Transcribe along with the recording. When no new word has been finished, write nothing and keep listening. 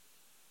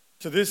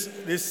So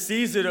this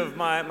season of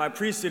my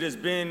priesthood has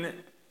been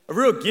a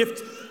real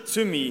gift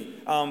to me,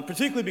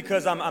 particularly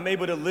because I'm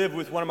able to live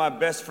with one of my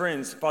best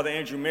friends, Father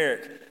Andrew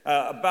Merrick.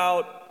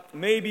 About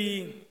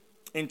maybe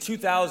in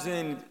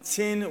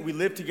 2010, we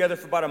lived together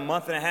for about a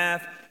month and a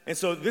half. And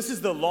so this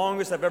is the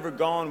longest I've ever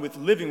gone with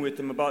living with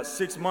him, about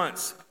 6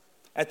 months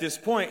at this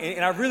point.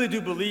 And I really do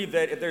believe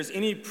that if there's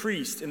any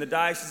priest in the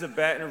Diocese of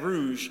Baton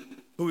Rouge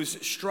who is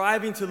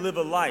striving to live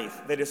a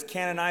life that is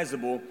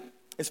canonizable,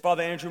 it's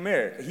Father Andrew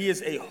Merrick. He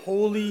is a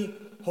holy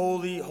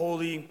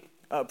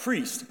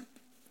priest.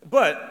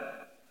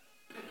 But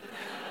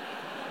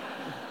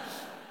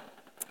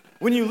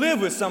when you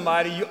live with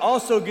somebody, you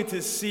also get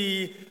to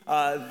see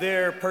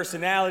their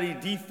personality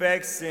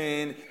defects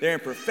and their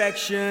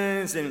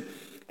imperfections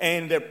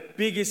and their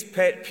biggest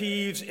pet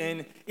peeves.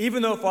 And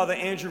even though Father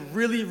Andrew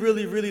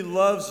really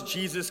loves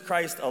Jesus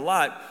Christ a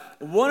lot,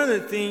 one of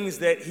the things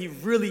that he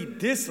really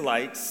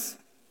dislikes,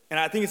 and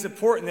I think it's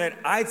important that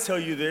I tell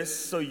you this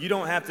so you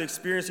don't have to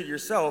experience it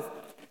yourself,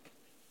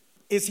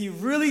 is he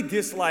really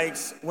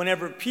dislikes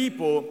whenever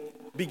people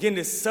begin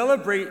to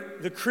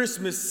celebrate the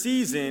Christmas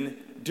season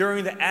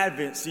during the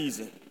Advent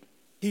season.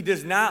 He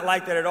does not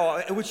like that at all,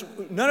 which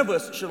none of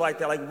us should like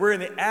that. Like, we're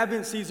in the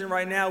Advent season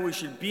right now. We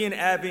should be in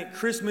Advent.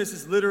 Christmas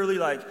is literally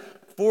like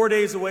 4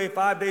 days away,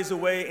 5 days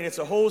away, and it's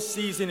a whole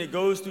season. It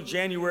goes through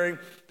January.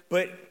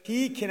 But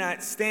he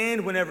cannot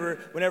stand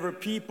whenever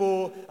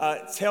people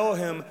tell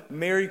him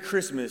Merry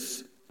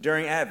Christmas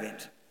during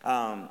Advent.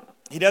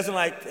 He doesn't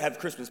like to have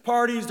Christmas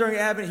parties during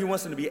Advent. He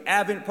wants them to be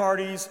Advent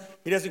parties.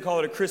 He doesn't call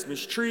it a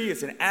Christmas tree.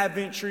 It's an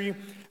Advent tree.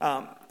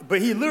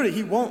 But he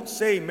won't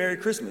say Merry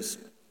Christmas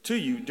to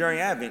you during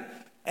Advent.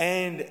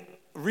 And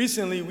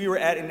recently we were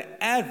at an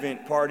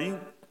Advent party,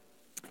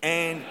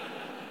 and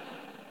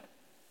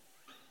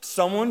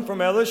someone from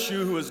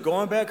LSU who was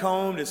going back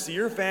home to see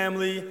her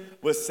family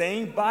was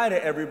saying bye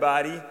to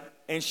everybody,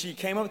 and she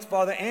came up to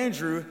Father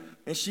Andrew,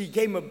 and she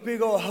gave him a big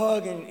old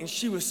hug, and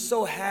she was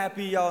so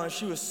happy, y'all, and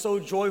she was so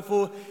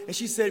joyful, and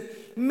she said,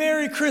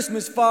 "Merry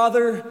Christmas,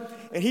 Father."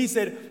 And he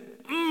said,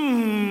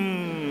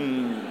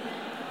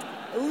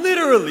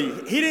 Literally,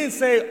 he didn't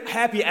say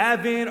Happy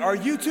Advent or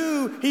you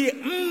too.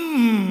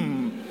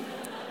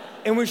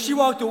 And when she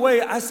walked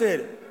away, I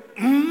said,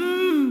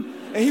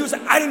 And he was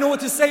like, I didn't know what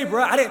to say,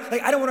 bro. I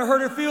didn't want to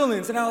hurt her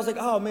feelings. And I was like,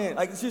 oh man,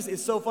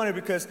 it's so funny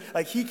because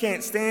he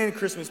can't stand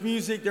Christmas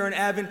music during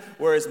Advent,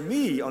 whereas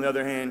me, on the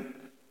other hand,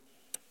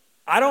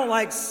 I don't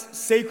like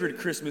sacred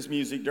Christmas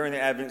music during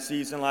the Advent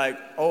season, like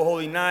Oh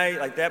Holy Night,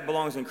 like that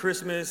belongs in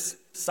Christmas.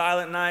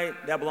 Silent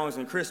Night, that belongs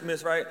in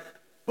Christmas, right?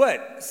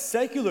 But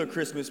secular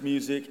Christmas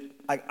music,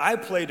 like I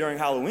play during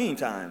Halloween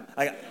time.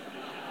 Like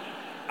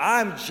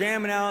I'm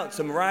jamming out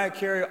to Mariah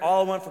Carey,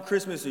 All I Want for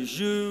Christmas Is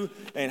You,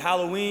 and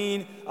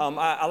Halloween.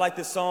 I like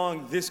the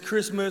song, This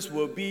Christmas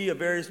Will Be a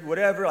Very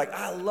Whatever. Like,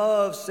 I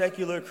love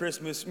secular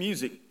Christmas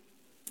music.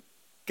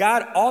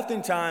 God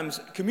oftentimes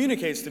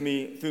communicates to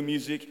me through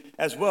music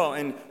as well.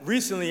 And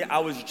recently, I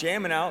was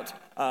jamming out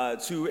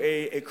to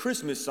a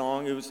Christmas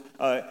song. It was,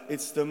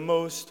 It's the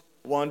Most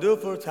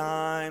Wonderful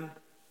Time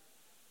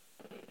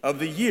of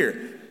the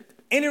Year.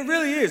 And it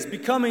really is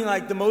becoming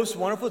like the most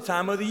wonderful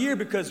time of the year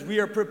because we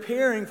are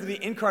preparing for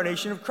the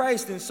incarnation of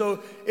Christ. And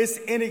so it's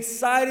an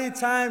exciting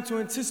time to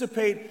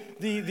anticipate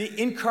the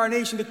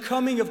incarnation, the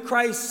coming of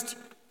Christ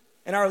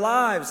in our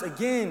lives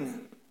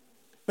again.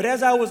 But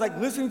as I was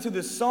listening to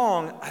this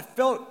song, I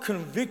felt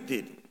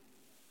convicted.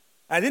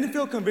 I didn't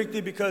feel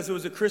convicted because it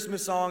was a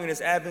Christmas song and it's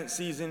Advent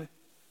season.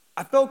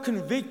 I felt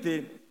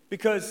convicted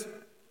because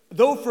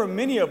though for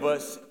many of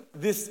us,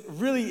 this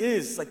really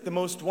is like the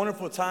most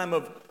wonderful time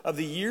of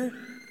the year.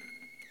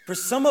 For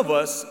some of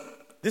us,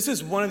 this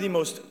is one of the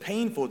most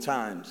painful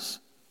times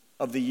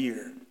of the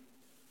year.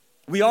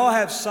 We all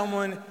have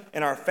someone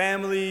in our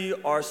family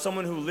or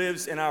someone who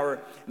lives in our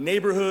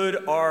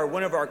neighborhood or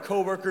one of our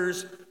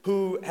coworkers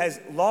who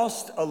has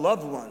lost a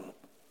loved one.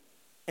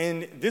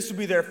 And this will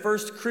be their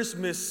first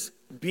Christmas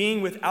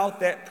being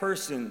without that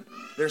person,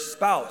 their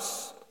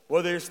spouse,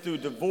 whether it's through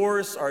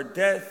divorce or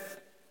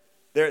death,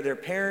 their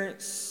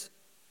parents,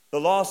 the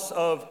loss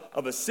of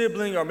a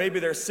sibling, or maybe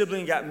their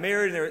sibling got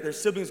married and their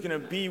sibling's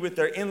going to be with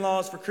their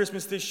in-laws for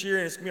Christmas this year,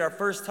 and it's going to be our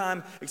first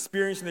time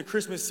experiencing the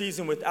Christmas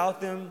season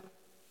without them.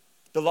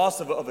 The loss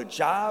of a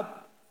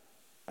job.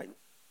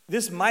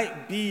 This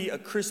might be a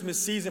Christmas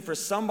season for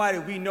somebody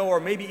we know, or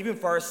maybe even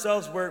for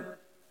ourselves, where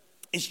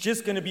it's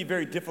just going to be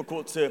very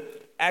difficult to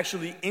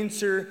actually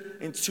enter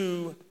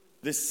into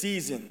the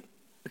season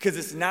because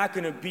it's not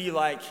going to be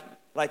like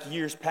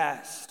years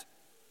past.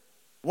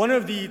 One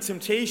of the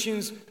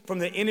temptations from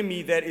the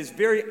enemy that is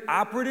very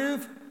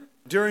operative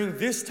during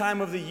this time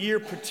of the year,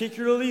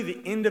 particularly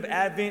the end of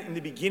Advent and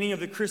the beginning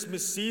of the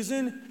Christmas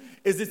season,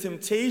 is the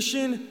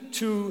temptation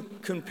to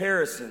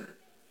comparison.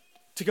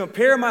 To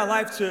compare my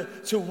life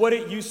to what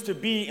it used to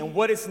be and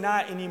what it's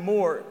not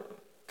anymore.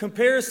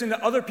 Comparison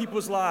to other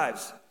people's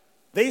lives.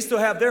 They still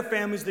have their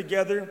families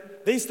together.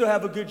 They still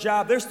have a good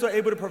job. They're still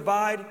able to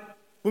provide.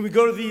 When we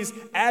go to these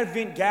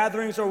Advent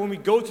gatherings or when we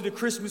go to the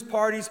Christmas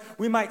parties,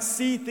 we might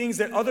see things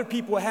that other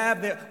people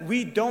have that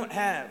we don't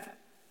have,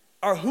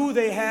 or who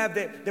they have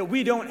that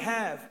we don't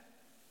have.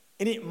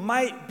 And it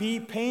might be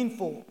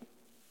painful.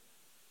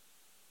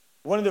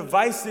 One of the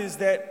vices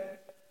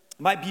that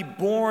might be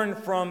born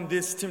from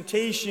this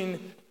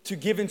temptation to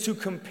give into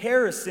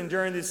comparison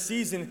during this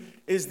season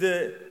is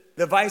the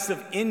vice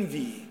of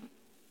envy.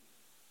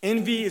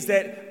 Envy is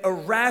that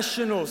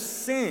irrational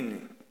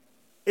sin.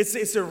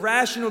 It's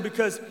irrational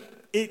because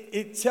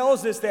it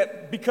tells us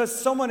that because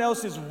someone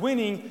else is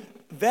winning,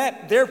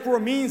 that therefore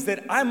means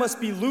that I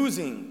must be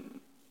losing.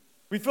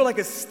 We feel like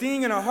a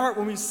sting in our heart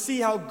when we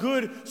see how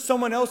good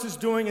someone else is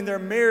doing in their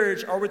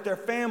marriage or with their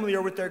family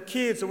or with their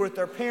kids or with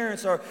their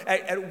parents or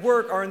at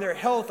work or in their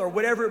health or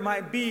whatever it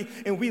might be.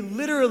 And we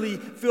literally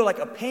feel like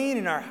a pain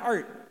in our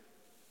heart.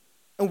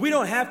 And we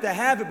don't have to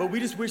have it, but we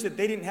just wish that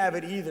they didn't have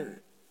it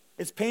either.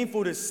 It's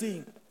painful to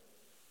see.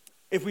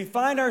 If we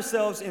find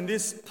ourselves in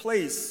this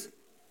place,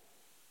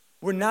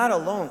 we're not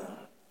alone.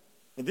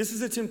 And this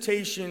is a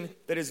temptation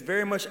that is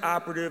very much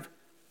operative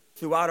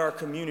throughout our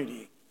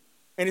community.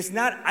 And it's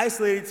not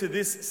isolated to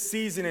this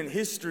season in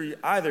history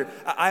either.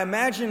 I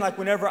imagine, like,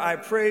 whenever I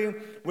pray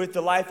with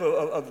the life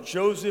of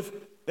Joseph,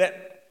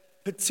 that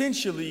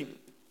potentially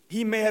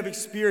he may have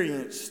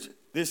experienced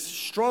this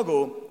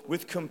struggle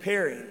with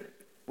comparing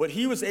what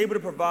he was able to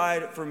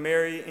provide for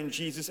Mary and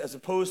Jesus as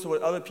opposed to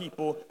what other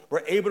people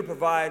were able to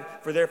provide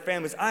for their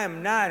families. I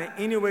am not in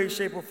any way,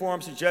 shape, or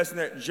form suggesting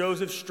that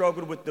Joseph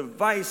struggled with the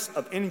vice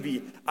of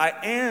envy. I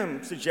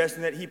am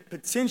suggesting that he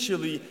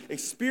potentially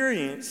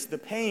experienced the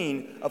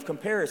pain of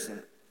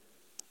comparison.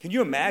 Can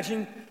you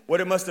imagine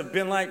what it must have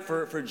been like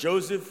for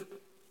Joseph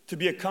to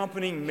be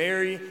accompanying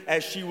Mary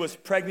as she was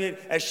pregnant,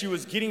 as she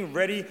was getting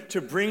ready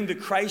to bring the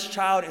Christ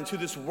child into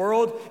this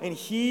world, and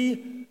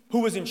he who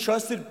was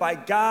entrusted by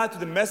God through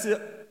the message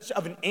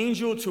of an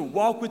angel to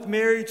walk with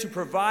Mary, to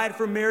provide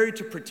for Mary,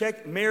 to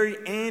protect Mary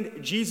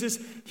and Jesus,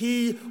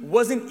 he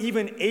wasn't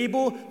even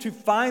able to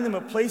find them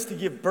a place to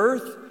give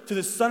birth to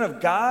the Son of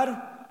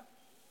God.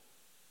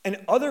 And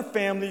other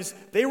families,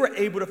 they were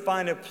able to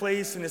find a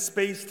place and a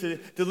space to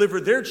deliver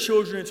their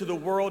children into the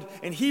world,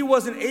 and he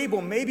wasn't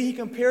able. Maybe he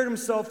compared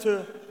himself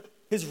to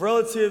his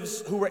relatives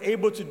who were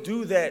able to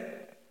do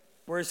that,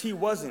 whereas he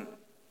wasn't.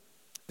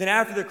 Then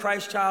after the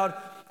Christ child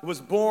was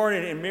born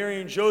and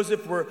Mary and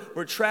Joseph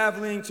were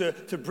traveling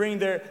to bring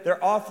their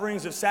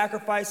offerings of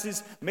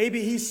sacrifices,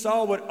 maybe he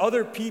saw what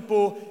other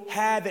people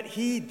had that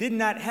he did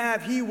not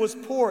have. He was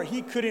poor.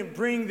 He couldn't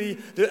bring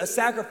a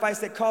sacrifice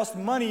that cost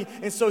money,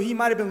 and so he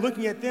might have been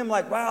looking at them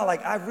like, wow,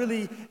 like I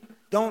really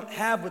don't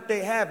have what they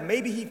have.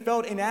 Maybe he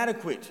felt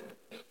inadequate.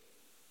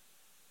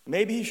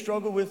 Maybe he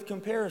struggled with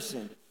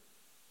comparison,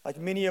 like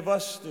many of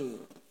us do.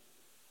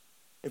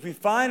 If we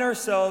find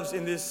ourselves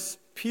in this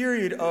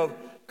period of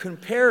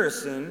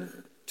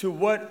comparison to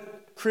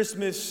what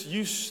Christmas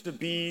used to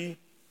be,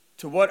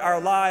 to what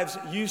our lives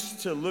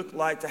used to look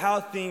like, to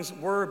how things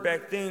were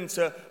back then,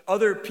 to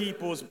other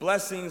people's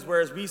blessings,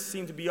 whereas we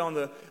seem to be on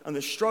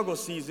the struggle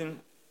season,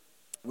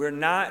 we're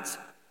not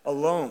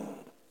alone.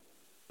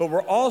 But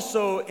we're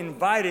also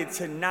invited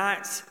to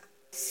not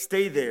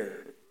stay there.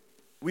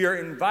 We are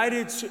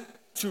invited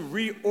to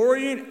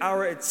reorient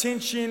our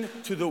attention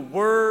to the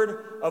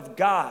Word of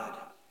God.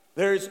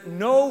 There's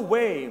no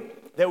way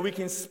that we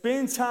can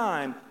spend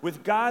time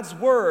with God's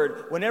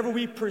Word whenever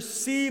we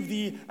perceive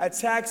the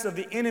attacks of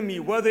the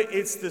enemy, whether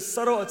it's the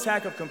subtle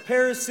attack of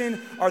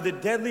comparison or the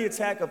deadly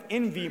attack of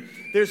envy.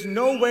 There's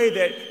no way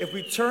that if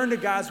we turn to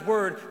God's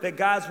Word, that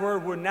God's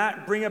Word will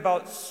not bring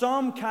about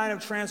some kind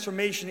of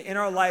transformation in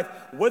our life,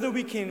 whether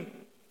we can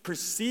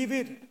perceive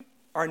it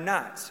or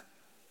not.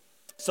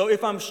 So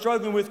if I'm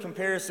struggling with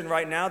comparison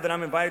right now, then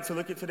I'm invited to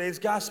look at today's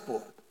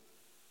gospel.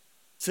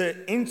 To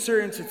enter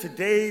into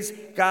today's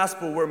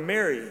gospel where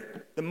Mary,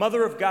 the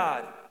mother of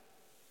God,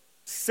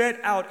 set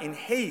out in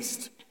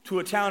haste to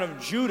a town of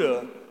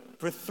Judah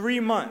for 3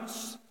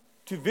 months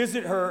to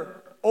visit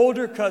her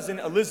older cousin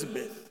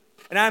Elizabeth.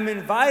 And I'm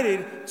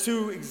invited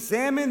to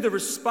examine the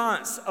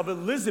response of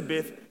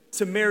Elizabeth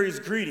to Mary's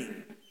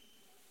greeting.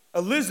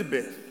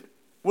 Elizabeth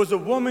was a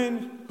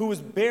woman who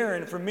was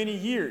barren for many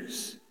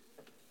years.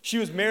 She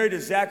was married to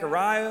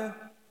Zechariah,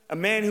 a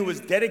man who was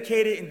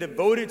dedicated and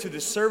devoted to the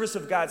service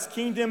of God's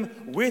kingdom,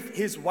 with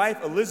his wife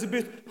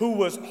Elizabeth, who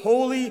was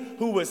holy,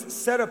 who was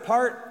set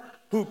apart,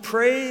 who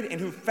prayed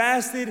and who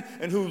fasted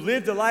and who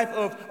lived a life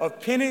of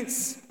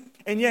penance.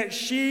 And yet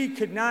she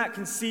could not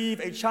conceive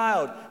a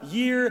child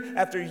year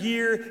after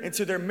year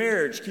into their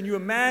marriage. Can you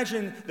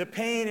imagine the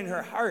pain in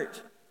her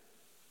heart?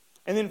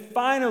 And then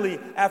finally,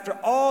 after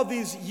all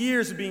these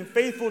years of being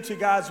faithful to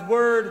God's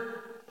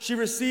word, she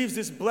receives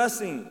this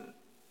blessing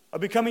of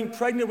becoming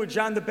pregnant with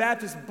John the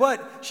Baptist,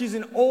 but she's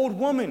an old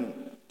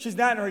woman. She's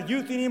not in her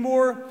youth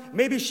anymore.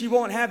 Maybe she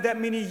won't have that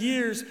many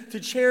years to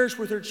cherish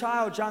with her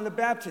child, John the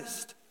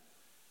Baptist.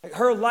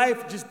 Her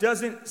life just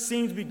doesn't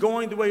seem to be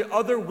going the way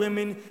other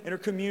women in her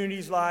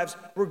community's lives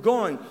were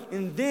going.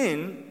 And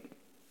then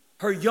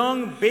her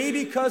young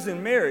baby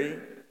cousin, Mary,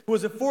 who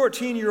was a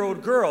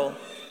 14-year-old girl,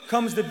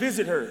 comes to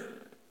visit her.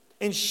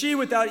 And she,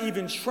 without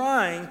even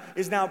trying,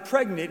 is now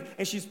pregnant,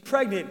 and she's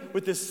pregnant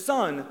with the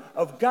Son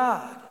of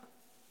God.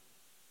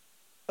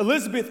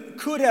 Elizabeth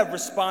could have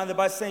responded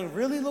by saying,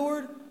 "Really,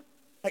 Lord?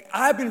 Like,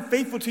 I've been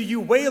faithful to you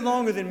way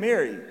longer than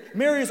Mary.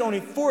 Mary is only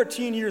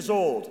 14 years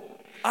old.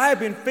 I have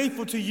been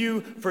faithful to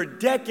you for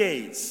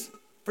decades.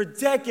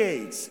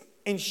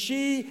 And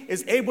she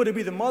is able to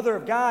be the mother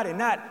of God and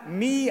not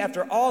me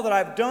after all that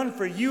I've done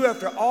for you,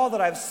 after all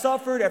that I've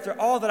suffered, after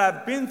all that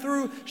I've been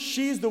through.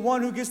 She's the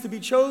one who gets to be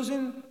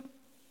chosen."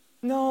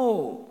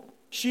 No,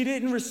 she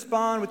didn't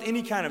respond with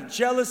any kind of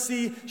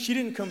jealousy. She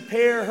didn't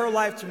compare her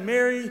life to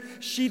Mary.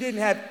 She didn't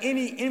have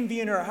any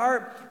envy in her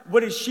heart. What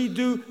did she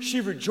do?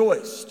 She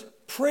rejoiced.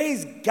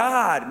 Praise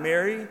God,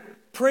 Mary.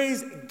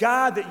 Praise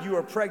God that you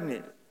are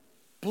pregnant.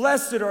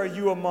 Blessed are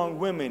you among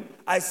women.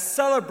 I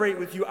celebrate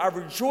with you. I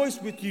rejoice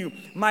with you.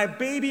 My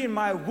baby in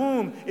my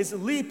womb is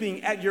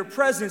leaping at your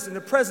presence, in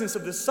the presence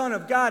of the Son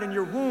of God in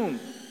your womb.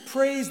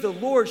 Praise the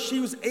Lord. She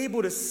was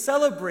able to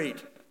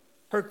celebrate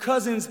her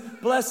cousin's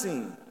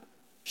blessing.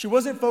 She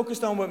wasn't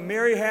focused on what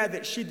Mary had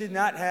that she did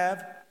not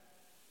have,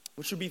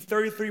 which would be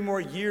 33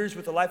 more years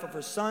with the life of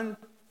her son.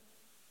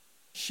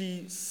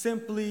 She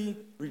simply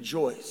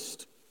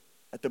rejoiced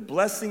at the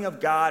blessing of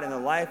God in the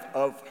life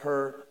of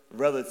her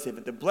relative,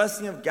 at the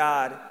blessing of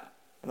God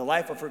in the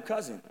life of her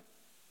cousin.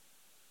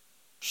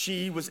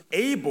 She was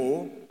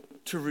able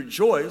to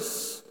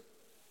rejoice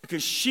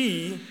because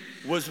she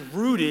was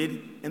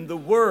rooted in the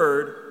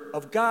Word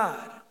of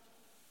God.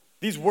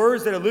 These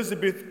words that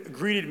Elizabeth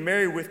greeted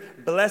Mary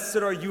with, "Blessed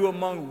are you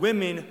among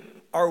women,"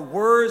 are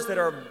words that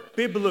are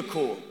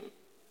biblical.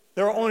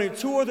 There are only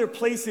two other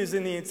places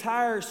in the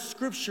entire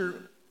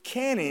scripture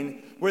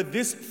canon where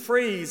this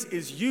phrase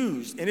is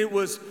used. And it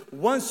was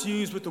once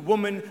used with a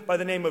woman by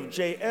the name of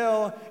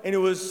Jael, and it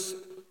was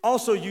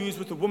also used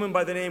with a woman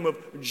by the name of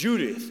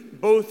Judith,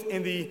 both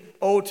in the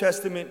Old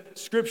Testament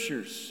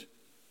scriptures.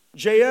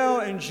 Jael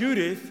and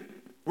Judith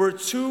were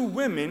two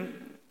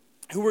women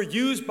who were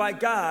used by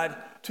God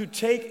to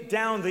take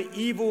down the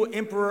evil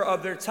emperor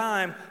of their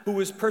time who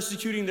was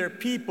persecuting their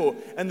people.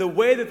 And the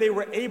way that they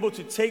were able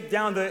to take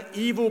down the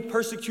evil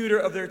persecutor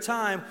of their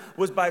time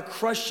was by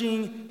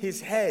crushing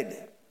his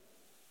head.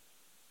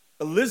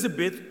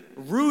 Elizabeth,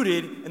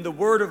 rooted in the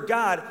Word of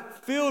God,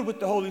 filled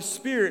with the Holy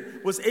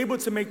Spirit, was able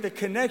to make the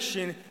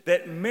connection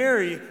that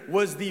Mary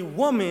was the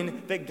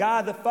woman that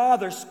God the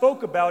Father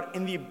spoke about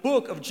in the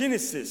book of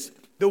Genesis,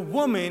 the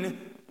woman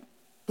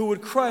who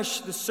would crush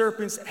the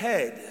serpent's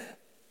head.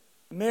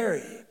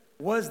 Mary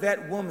was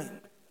that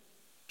woman.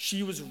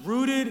 She was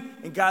rooted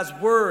in God's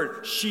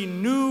word. She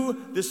knew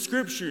the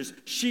scriptures.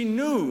 She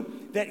knew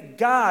that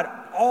God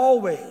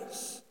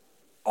always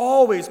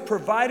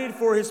provided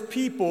for his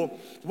people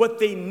what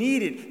they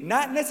needed.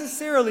 Not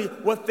necessarily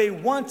what they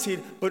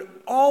wanted, but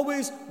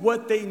always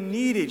what they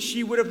needed.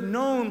 She would have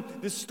known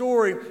the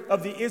story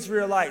of the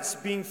Israelites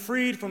being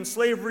freed from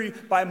slavery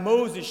by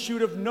Moses. She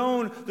would have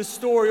known the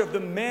story of the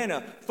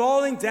manna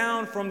falling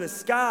down from the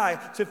sky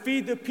to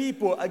feed the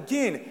people.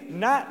 Again,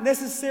 not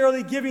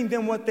necessarily giving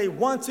them what they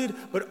wanted,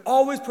 but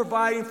always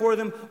providing for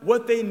them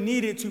what they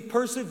needed to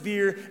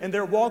persevere in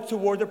their walk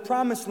toward the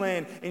promised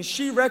land. And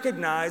she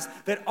recognized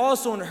that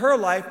also in her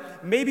life,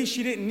 maybe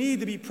she didn't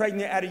need to be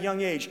pregnant at a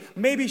young age.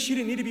 Maybe she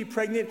didn't need to be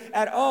pregnant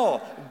at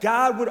all.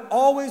 God would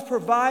always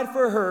provide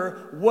for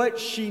her what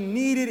she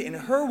needed in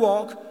her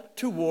walk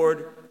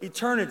toward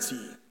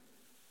eternity.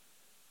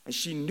 And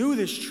she knew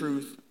this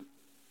truth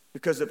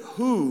because of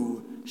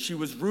who she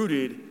was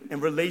rooted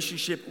in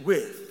relationship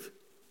with.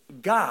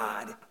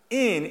 God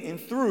in and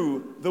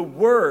through the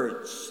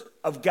words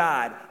of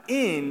God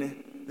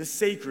in the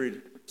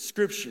sacred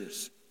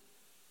scriptures.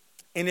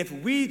 And if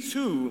we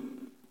too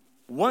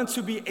want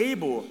to be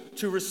able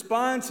to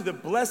respond to the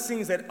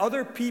blessings that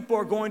other people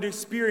are going to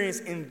experience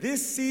in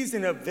this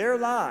season of their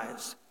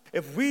lives,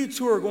 if we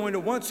too are going to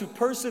want to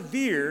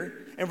persevere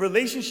in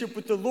relationship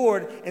with the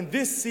Lord in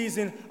this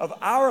season of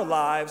our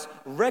lives,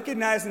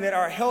 recognizing that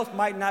our health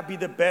might not be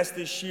the best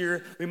this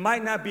year, we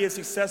might not be as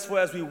successful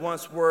as we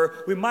once were,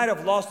 we might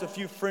have lost a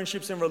few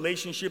friendships and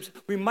relationships,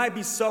 we might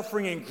be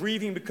suffering and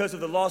grieving because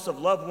of the loss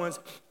of loved ones,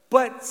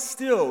 but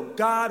still,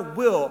 God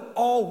will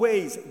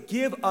always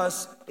give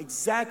us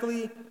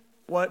exactly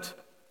what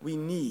we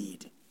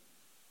need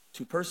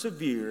to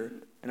persevere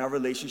in our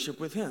relationship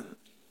with him.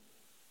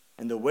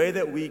 And the way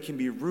that we can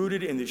be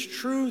rooted in this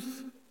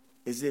truth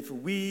is if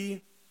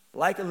we,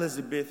 like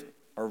Elizabeth,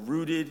 are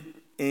rooted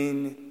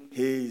in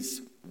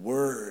his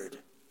word.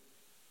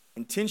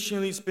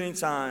 Intentionally spending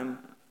time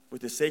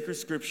with the sacred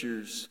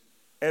scriptures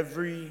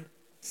every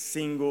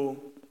single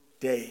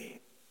day.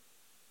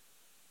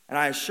 And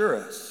I assure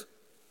us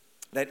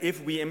that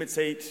if we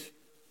imitate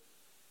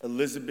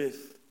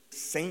Elizabeth,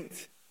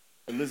 Saint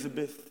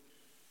Elizabeth,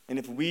 and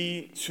if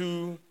we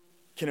too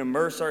can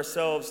immerse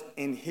ourselves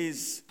in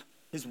his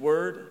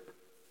word,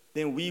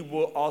 then we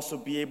will also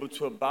be able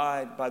to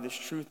abide by this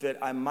truth that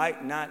I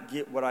might not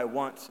get what I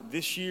want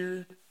this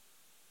year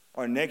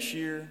or next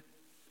year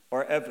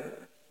or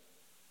ever.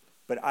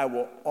 but I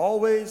will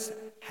always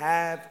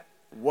have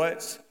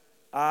what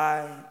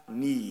I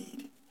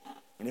need.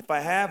 And if I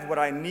have what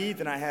I need,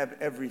 then I have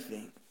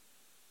everything,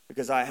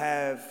 because I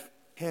have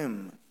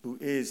him who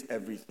is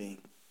everything,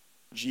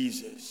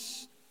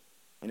 Jesus.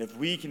 And if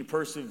we can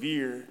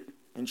persevere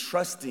in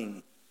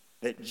trusting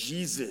that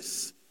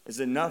Jesus is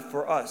enough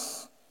for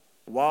us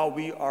while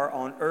we are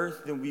on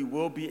earth, then we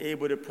will be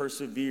able to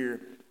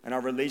persevere in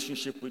our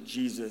relationship with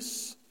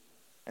Jesus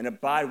and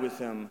abide with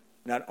him,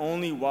 not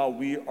only while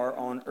we are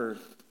on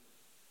earth,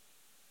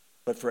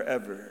 but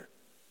forever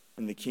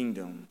in the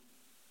kingdom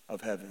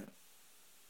of heaven.